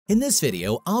In this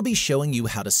video, I'll be showing you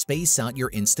how to space out your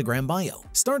Instagram bio.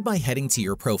 Start by heading to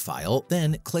your profile,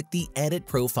 then click the Edit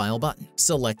Profile button.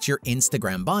 Select your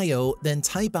Instagram bio, then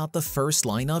type out the first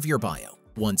line of your bio.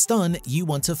 Once done, you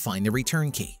want to find the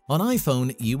return key. On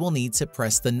iPhone, you will need to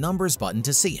press the numbers button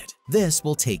to see it. This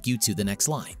will take you to the next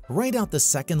line. Write out the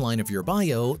second line of your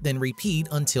bio, then repeat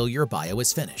until your bio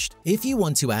is finished. If you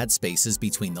want to add spaces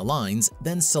between the lines,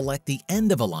 then select the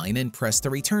end of a line and press the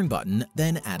return button,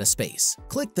 then add a space.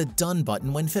 Click the Done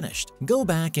button when finished. Go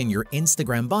back and your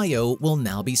Instagram bio will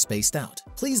now be spaced out.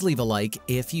 Please leave a like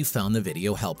if you found the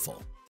video helpful.